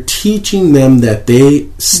it, you're teaching them that they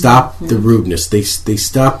stop the rudeness. They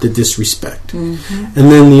stop the disrespect. Mm-hmm.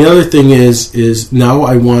 And then the other thing is now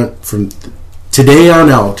I want from today on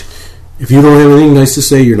out, if you don't have anything nice to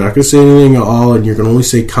say, you're not going to say anything at all, and you're going to only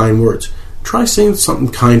say kind words. Try saying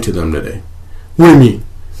something kind to them today. What do you mean?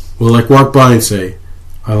 Well, like walk by and say,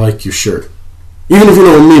 I like your shirt. Even if you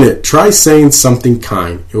don't mean it, try saying something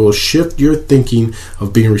kind. It will shift your thinking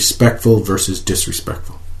of being respectful versus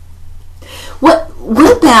disrespectful. What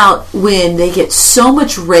about when they get so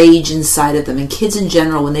much rage inside of them, and kids in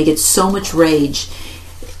general, when they get so much rage?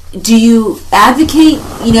 Do you advocate,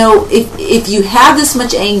 if you have this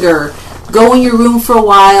much anger, go in your room for a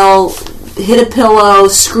while, hit a pillow,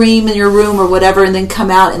 scream in your room or whatever, and then come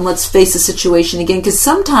out and let's face the situation again? Because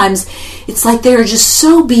sometimes it's like they're just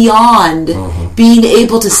so beyond being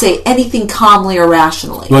able to say anything calmly or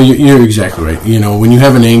rationally. Well, you're exactly right. When you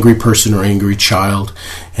have an angry person or angry child,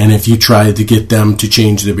 and if you try to get them to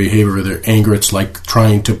change their behavior or their anger, it's like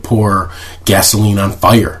trying to pour gasoline on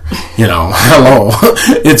fire. Hello.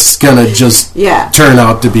 It's going to just turn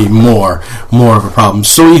out to be more of a problem.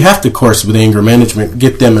 So you have to, of course, with anger management,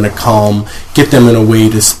 get them in a calm, get them in a way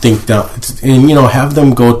to think down, and, have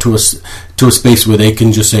them go to a space where they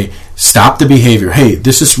can just say, stop the behavior. Hey,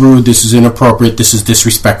 this is rude, this is inappropriate, this is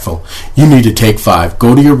disrespectful. You need to take 5.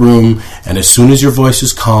 Go to your room, and as soon as your voice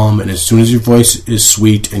is calm, and as soon as your voice is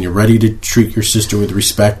sweet, and you're ready to treat your sister with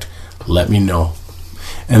respect, let me know.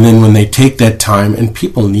 And then when they take that time, and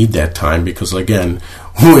people need that time, because again,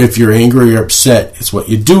 if you're angry or upset, it's what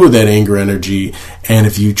you do with that anger energy. And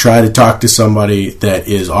if you try to talk to somebody that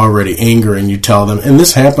is already angry and you tell them, and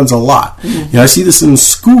this happens a lot. Mm-hmm. I see this in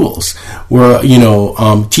schools where,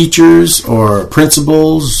 teachers or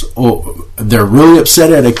principals, they're really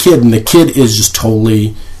upset at a kid, and the kid is just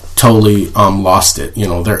totally lost it.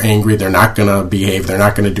 They're angry, they're not going to behave, they're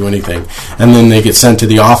not going to do anything. And then they get sent to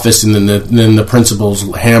the office, and then the principal's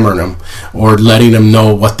hammering them or letting them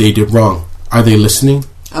know what they did wrong. Are they listening?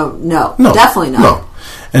 Oh, no, definitely not. No.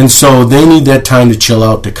 And so they need that time to chill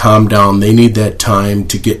out, to calm down. They need that time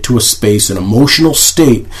to get to a space, an emotional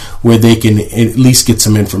state, where they can at least get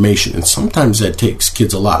some information. And sometimes that takes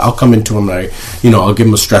kids a lot. I'll come into them and I'll give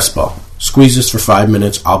them a stress ball. Squeeze this for 5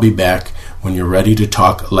 minutes. I'll be back. When you're ready to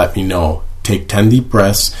talk, let me know. Take 10 deep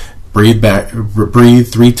breaths. Breathe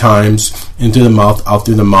 3 times into the mouth, out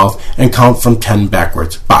through the mouth, and count from 10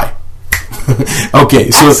 backwards. Bye. Okay,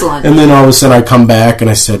 so excellent. And then all of a sudden I come back and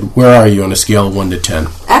I said, where are you on a scale of 1 to 10?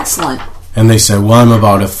 Excellent. And they said, well, I'm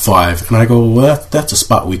about a 5. And I go, well, that's a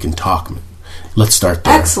spot we can talk. Let's start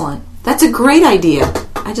there. Excellent. That's a great idea.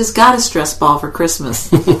 I just got a stress ball for Christmas.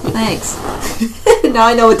 Thanks. Now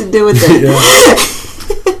I know what to do with it. Yeah.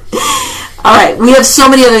 All right, we have so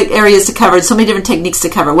many other areas to cover, so many different techniques to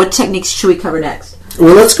cover. What techniques should we cover next?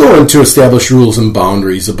 Well, let's go into establish rules and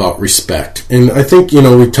boundaries about respect. And I think,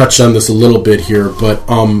 we touched on this a little bit here, but,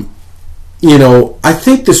 I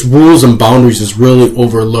think this rules and boundaries is really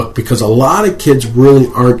overlooked because a lot of kids really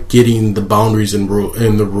aren't getting the boundaries and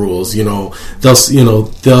the rules.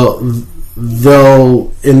 They'll,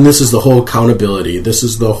 and this is the whole accountability. This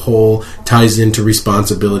is the whole ties into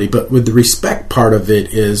responsibility. But with the respect part of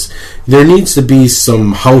it is there needs to be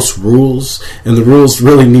some house rules, and the rules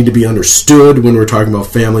really need to be understood when we're talking about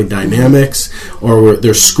family dynamics, or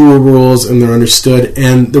there's school rules and they're understood.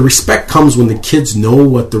 And the respect comes when the kids know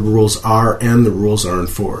what the rules are and the rules are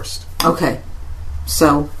enforced. Okay.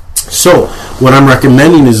 So So what I'm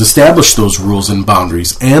recommending is establish those rules and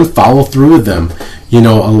boundaries and follow through with them. A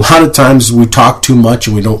lot of times we talk too much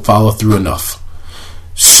and we don't follow through enough.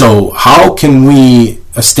 So how can we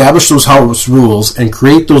establish those house rules and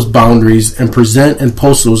create those boundaries and present and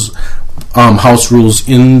post those house rules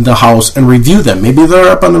in the house and review them? Maybe they're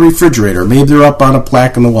up on the refrigerator, maybe they're up on a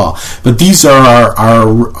plaque on the wall, but these are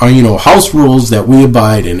our house rules that we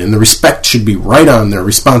abide in, and the respect should be right on there,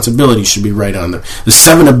 responsibility should be right on there, the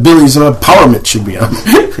 7 abilities of empowerment should be on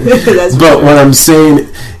there. But what I'm saying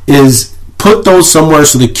is put those somewhere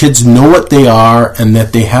so the kids know what they are and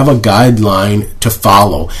that they have a guideline to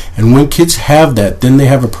follow. And when kids have that, then they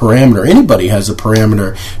have a parameter. Anybody has a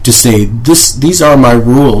parameter to say, these are my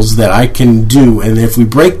rules that I can do, and if we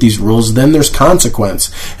break these rules, then there's consequence.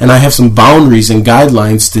 And I have some boundaries and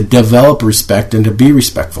guidelines to develop respect and to be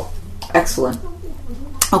respectful. Excellent.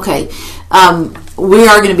 Okay. We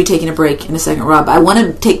are going to be taking a break in a second, Rob. I want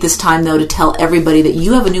to take this time, though, to tell everybody that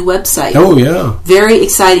you have a new website. Oh, yeah. Very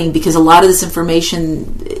exciting, because a lot of this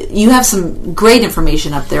information, you have some great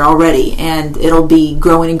information up there already, and it'll be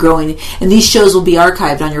growing and growing. And these shows will be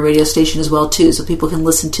archived on your radio station as well, too, so people can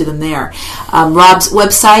listen to them there. Rob's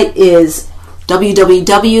website is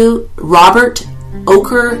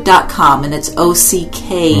www.robertocker.com, and it's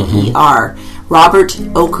OCKER,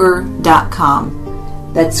 robertocker.com.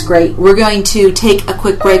 That's great. We're going to take a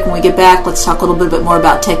quick break. When we get back, let's talk a little bit more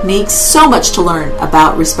about techniques. So much to learn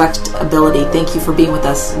about respectability. Thank you for being with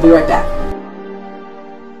us. We'll be right back.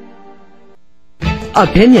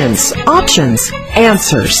 Opinions, options,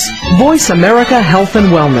 answers. Voice America Health and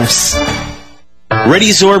Wellness.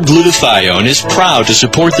 ReadyZorb Glutathione is proud to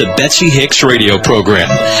support the Betsy Hicks radio program.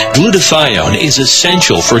 Glutathione is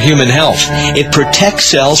essential for human health. It protects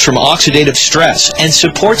cells from oxidative stress and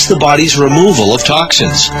supports the body's removal of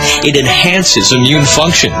toxins. It enhances immune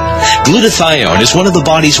function. Glutathione is one of the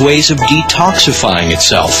body's ways of detoxifying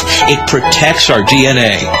itself. It protects our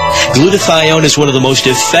DNA. Glutathione is one of the most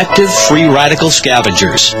effective free radical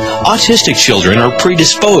scavengers. Autistic children are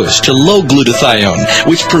predisposed to low glutathione,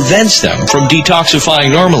 which prevents them from detoxifying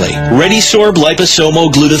normally. ReadyZorb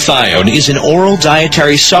liposomal glutathione is an oral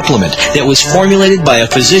dietary supplement that was formulated by a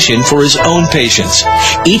physician for his own patients.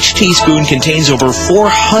 Each teaspoon contains over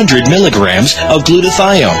 400 milligrams of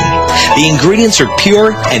glutathione. The ingredients are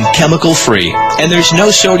pure and chemical-free, and there's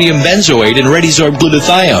no sodium benzoate in ReadyZorb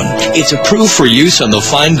glutathione. It's approved for use on the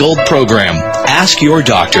Fine Gold program. Ask your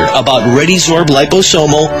doctor about ReadyZorb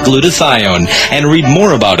liposomal glutathione and read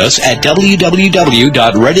more about us at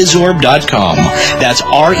www.readisorb.com. That's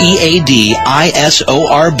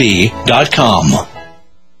ReADISORB.com.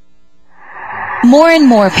 More and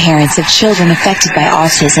more parents of children affected by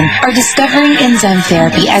autism are discovering enzyme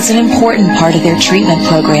therapy as an important part of their treatment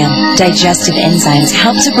program. Digestive enzymes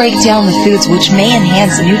help to break down the foods which may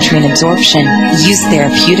enhance nutrient absorption. Used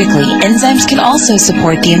therapeutically, enzymes can also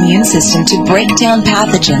support the immune system to break down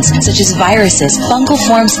pathogens such as viruses, fungal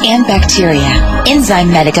forms, and bacteria. Enzyme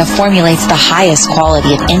Medica formulates the highest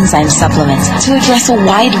quality of enzyme supplements to address a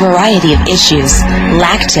wide variety of issues.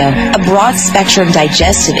 Lacto, a broad-spectrum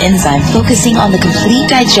digestive enzyme focusing on the complete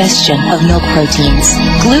digestion of milk proteins.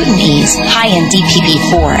 Gluten Ease, high in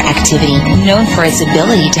DPP4 activity, known for its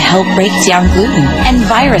ability to help break down gluten. And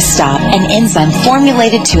Virus Stop, an enzyme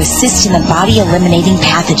formulated to assist in the body eliminating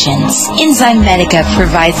pathogens. Enzyme Medica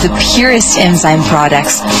provides the purest enzyme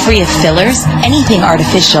products, free of fillers, anything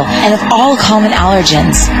artificial, and of all common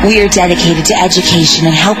allergens. We are dedicated to education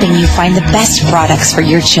and helping you find the best products for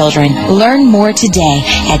your children. Learn more today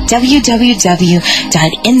at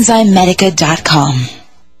www.enzymemedica.com.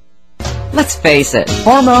 Let's face it,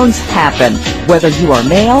 hormones happen. Whether you are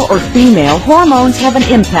male or female, hormones have an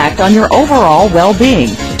impact on your overall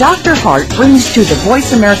well-being. Dr. Hart brings to the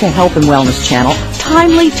Voice America Health and Wellness channel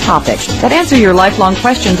timely topics that answer your lifelong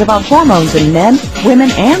questions about hormones in men,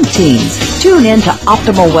 women, and teens. Tune in to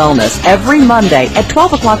Optimal Wellness every Monday at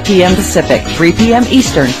 12 o'clock p.m. Pacific, 3 p.m.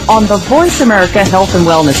 Eastern on the Voice America Health and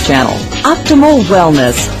Wellness channel. Optimal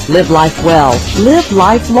Wellness. Live life well. Live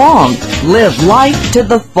life long. Live life to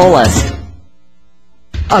the fullest.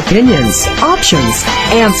 Opinions, options,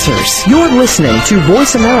 answers. You're listening to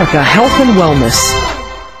Voice America Health and Wellness.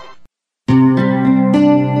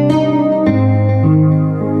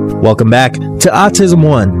 Welcome back to Autism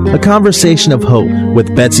One, a conversation of hope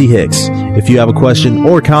with Betsy Hicks. If you have a question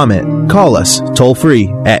or comment, call us toll free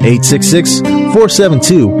at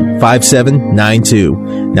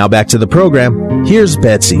 866-472-5792. Now back to the program. Here's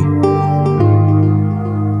Betsy.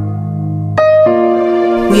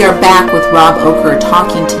 We are back with Rob Ocker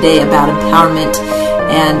talking today about empowerment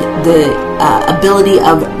and the ability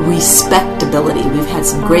of respectability. We've had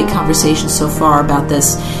some great conversations so far about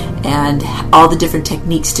this, and all the different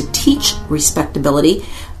techniques to teach respectability.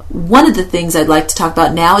 One of the things I'd like to talk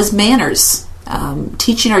about now is manners.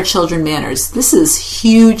 Teaching our children manners. This is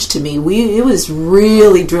huge to me. It was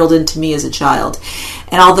really drilled into me as a child.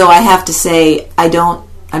 And although I have to say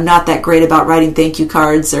I'm not that great about writing thank you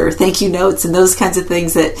cards or thank you notes and those kinds of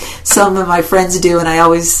things that some of my friends do, and I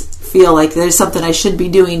always feel like there's something I should be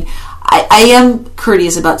doing. I am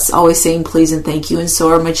courteous about always saying please and thank you, and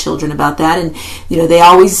so are my children about that. And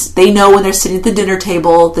they know when they're sitting at the dinner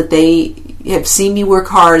table that they have seen me work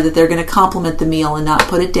hard, that they're going to compliment the meal and not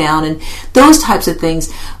put it down, and those types of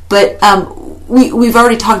things. But we've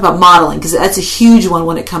already talked about modeling, because that's a huge one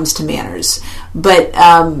when it comes to manners. But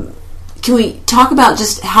can we talk about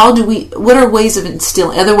just what are ways of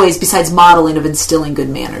instilling, other ways besides modeling of instilling good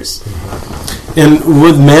manners? And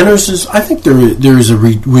with manners, I think there is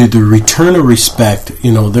with the return of respect,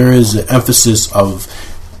 there is an emphasis of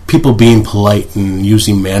people being polite and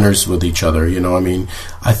using manners with each other.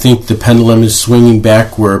 I think the pendulum is swinging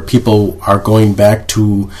back where people are going back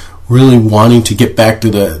to really wanting to get back to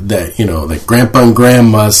the grandpa and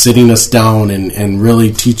grandma sitting us down and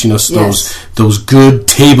really teaching us those good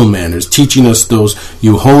table manners, teaching us those,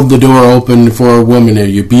 you hold the door open for a woman, or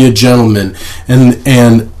you be a gentleman,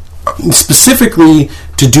 and specifically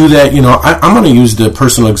to do that, I'm going to use the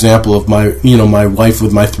personal example of my wife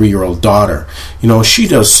with my 3-year-old daughter. She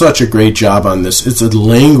does such a great job on this. It's a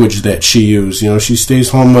language that she uses. She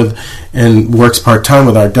stays home with and works part-time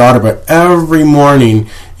with our daughter, but every morning,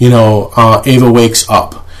 Ava wakes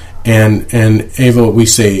up, and Ava, we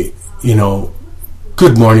say,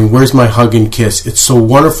 good morning, where's my hug and kiss? It's so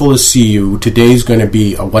wonderful to see you. Today's going to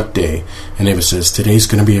be a what day? And Ava says, today's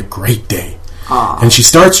going to be a great day. Aww. And she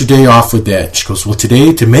starts her day off with that. She goes, well,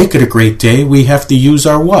 today, to make it a great day, we have to use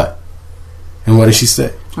our what? And what does she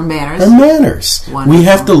say? Our manners. Our manners. Wonderful. We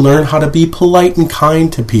have to learn how to be polite and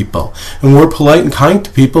kind to people. And we're polite and kind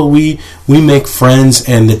to people, we make friends,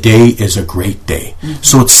 and the day is a great day. Mm-hmm.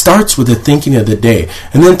 So it starts with the thinking of the day.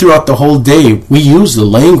 And then throughout the whole day, we use the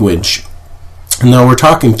language. And now we're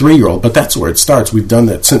talking 3-year-old, but that's where it starts. We've done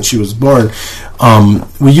that since she was born.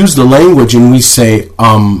 We use the language, and we say,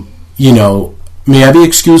 may I be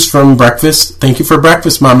excused from breakfast? Thank you for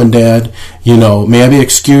breakfast, Mom and Dad. May I be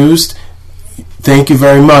excused? Thank you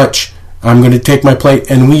very much. I'm going to take my plate.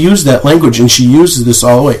 And we use that language, and she uses this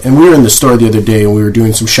all the way. And we were in the store the other day, and we were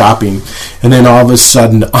doing some shopping. And then all of a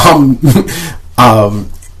sudden,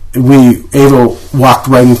 Ava walked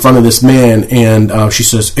right in front of this man, and she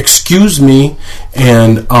says, excuse me.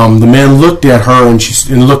 And the man looked at her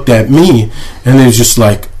and looked at me, and it was just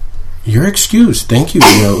like, you're excused. Thank you,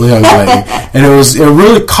 young lady. And it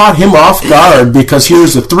really caught him off guard, because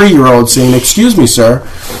here's a 3-year-old saying, excuse me, sir.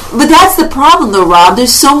 But that's the problem, though, Rob.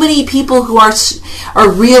 There's so many people who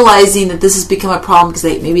are realizing that this has become a problem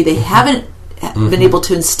because maybe they haven't been able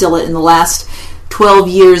to instill it in the last 12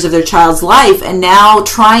 years of their child's life, and now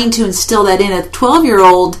trying to instill that in a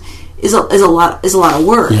 12-year-old is a lot of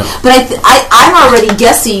work. Yeah. But I'm already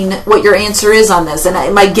guessing what your answer is on this,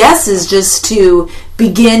 and my guess is just to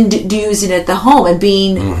begin using it at the home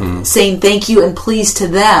and saying thank you and please to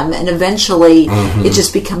them, and eventually it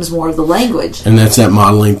just becomes more of the language. And that's that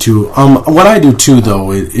modeling too. What I do too,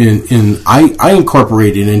 though, I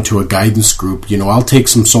incorporate it into a guidance group. I'll take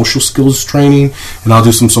some social skills training, and I'll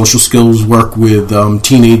do some social skills work with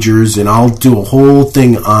teenagers, and I'll do a whole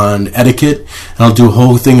thing on etiquette, and I'll do a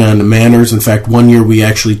whole thing on manners. In fact, one year we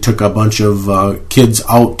actually took a bunch of kids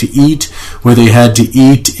out to eat, where they had to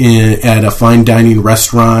eat at a fine dining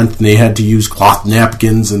restaurant, and they had to use cloth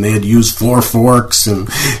napkins, and they had to use 4 forks, and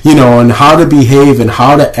and how to behave and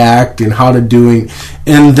how to act and how to doing.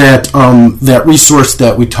 And that resource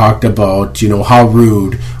that we talked about, how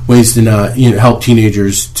rude, ways to not help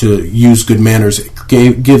teenagers to use good manners,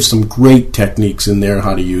 give some great techniques in there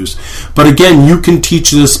how to use. But again, you can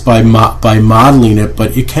teach this by modeling it,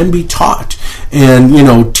 but it can be taught.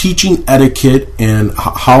 And teaching etiquette and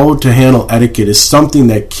how to handle etiquette is something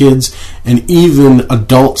that kids and even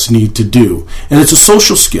adults need to do. And it's a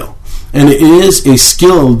social skill, and it is a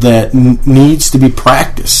skill that needs to be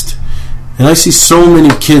practiced. And I see so many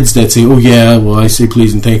kids that say, oh yeah, well, I say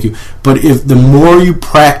please and thank you. But if the more you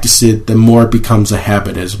practice it, the more it becomes a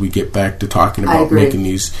habit, as we get back to talking about making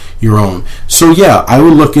these your own. So yeah, I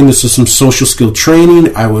would look into some social skill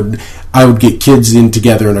training. I would get kids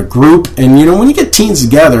together in a group. And when you get teens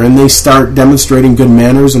together and they start demonstrating good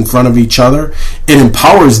manners in front of each other, it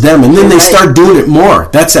empowers them, and then they start doing it more.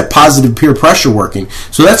 That's that positive peer pressure working.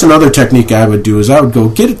 So that's another technique I would do, is I would go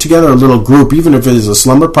get it together a little group, even if it is a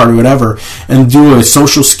slumber party or whatever, and do a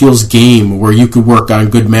social skills game where you could work on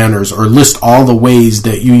good manners, manners, or list all the ways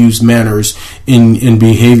that you use manners in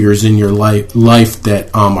behaviors in your life that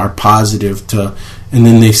are positive and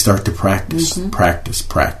then they start to practice.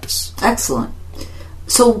 Excellent.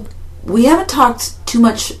 So we haven't talked too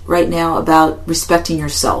much right now about respecting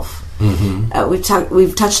yourself.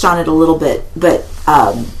 We've touched on it a little bit, but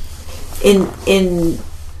in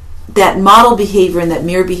that model behavior and that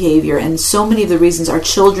mirror behavior, and so many of the reasons our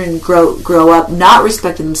children grow up not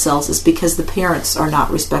respecting themselves is because the parents are not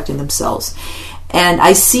respecting themselves. And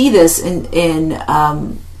I see this in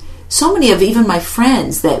so many of even my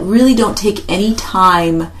friends that really don't take any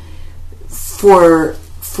time for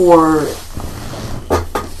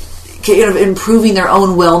improving their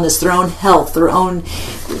own wellness, their own health, their own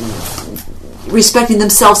respecting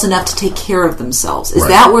themselves enough to take care of themselves. Is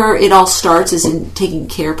that where it all starts, is in taking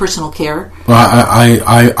care, personal care? Well,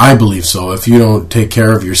 I believe so. If you don't take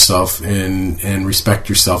care of yourself and respect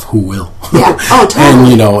yourself, who will? Yeah. Oh,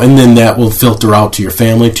 totally. And then that will filter out to your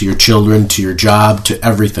family, to your children, to your job, to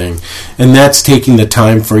everything. And that's taking the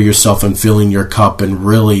time for yourself and filling your cup and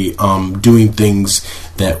really doing things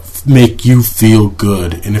that make you feel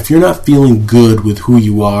good. And if you're not feeling good with who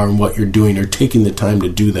you are and what you're doing, or taking the time to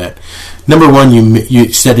do that, number one,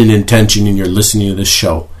 you set an intention and you're listening to this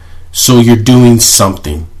show, so you're doing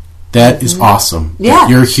something. That is awesome. Yeah.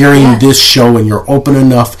 You're hearing this show and you're open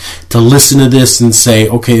enough to listen to this and say,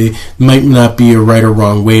 okay, might not be a right or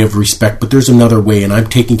wrong way of respect, but there's another way, and I'm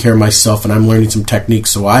taking care of myself and I'm learning some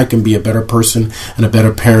techniques so I can be a better person and a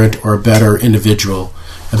better parent or a better individual,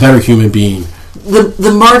 a better human being.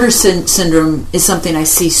 The martyr syndrome is something I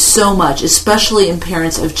see so much, especially in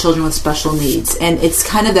parents of children with special needs. And it's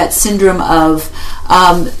kind of that syndrome of,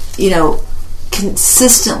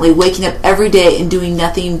 consistently waking up every day and doing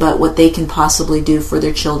nothing but what they can possibly do for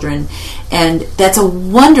their children. And that's a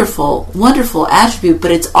wonderful, wonderful attribute,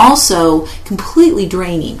 but it's also completely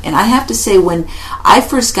draining. And I have to say, when I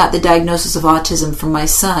first got the diagnosis of autism from my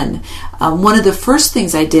son, one of the first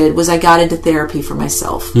things I did was I got into therapy for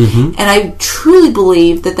myself. And I truly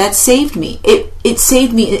believe that saved me. It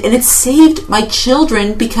saved me, and it saved my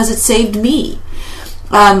children because it saved me.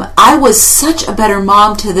 I was such a better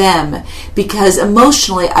mom to them because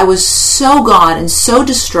emotionally I was so gone and so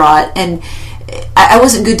distraught, and I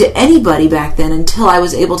wasn't good to anybody back then until I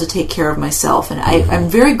was able to take care of myself. And I'm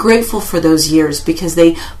very grateful for those years because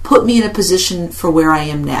they put me in a position for where I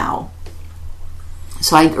am now.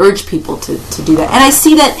 So I urge people to do that. And I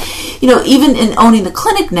see that, even in owning the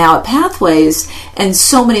clinic now at Pathways, and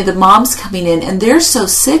so many of the moms coming in, and they're so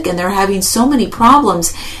sick and they're having so many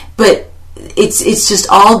problems, but it's just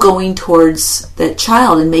all going towards that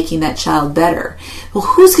child and making that child better. Well,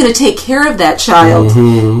 who's going to take care of that child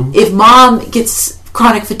if mom gets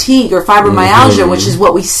chronic fatigue or fibromyalgia, which is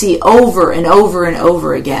what we see over and over and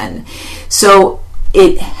over again? So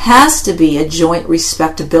it has to be a joint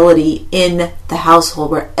respectability in the household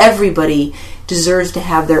where everybody deserves to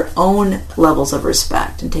have their own levels of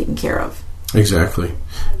respect and taken care of. Exactly.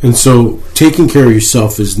 And so taking care of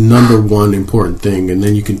yourself is number one important thing, and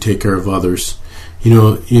then you can take care of others.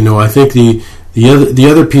 I think the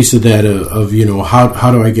other piece of that of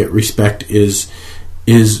how do I get respect is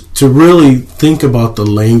to really think about the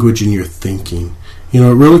language in your thinking. It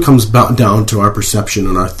really comes down to our perception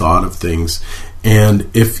and our thought of things. And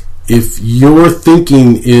if your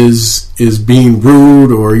thinking is being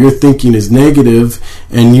rude, or your thinking is negative,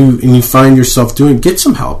 and you find yourself get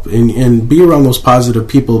some help and be around those positive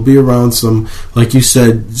people. Be around some, like you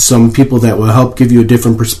said, some people that will help give you a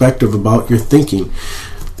different perspective about your thinking,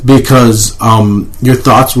 because your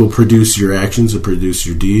thoughts will produce your actions, and produce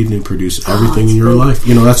your deed, and produce everything in your life.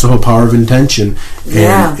 That's the whole power of intention.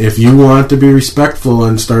 And if you want to be respectful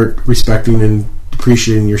and start respecting and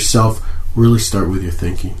appreciating yourself, really start with your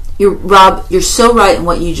thinking. Rob, you're so right in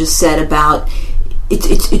what you just said about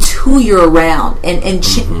it's who you're around, and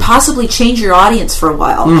possibly change your audience for a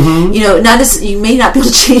while. You may not be able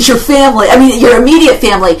to change your family. I mean, your immediate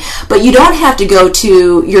family, but you don't have to go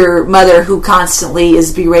to your mother who constantly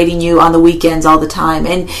is berating you on the weekends all the time,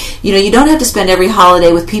 and you don't have to spend every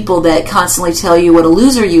holiday with people that constantly tell you what a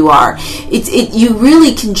loser you are. You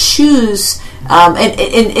really can choose. And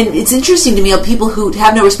it's interesting to me how people who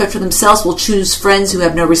have no respect for themselves will choose friends who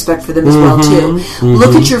have no respect for them as well too.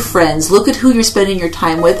 Look at your friends, look at who you're spending your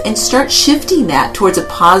time with, and start shifting that towards a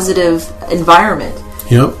positive environment.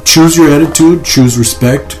 Yep. Choose your attitude, choose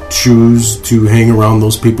respect, choose to hang around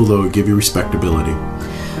those people that will give you respectability.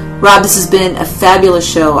 Rob, this has been a fabulous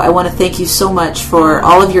show. I want to thank you so much for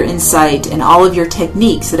all of your insight and all of your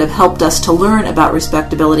techniques that have helped us to learn about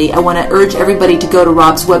respectability. I want to urge everybody to go to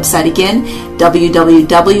Rob's website again,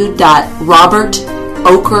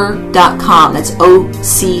 www.robertocker.com. That's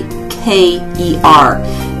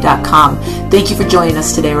OKER.com. Thank you for joining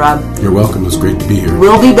us today, Rob. You're welcome. It was great to be here.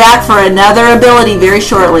 We'll be back for another ability very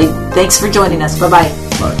shortly. Thanks for joining us. Bye-bye.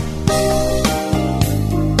 Bye.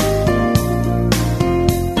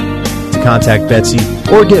 To contact Betsy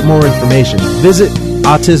or get more information, visit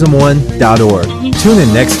autism1.org. Tune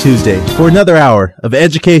in next Tuesday for another hour of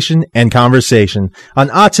education and conversation on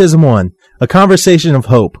Autism One, a conversation of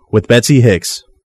hope with Betsy Hicks.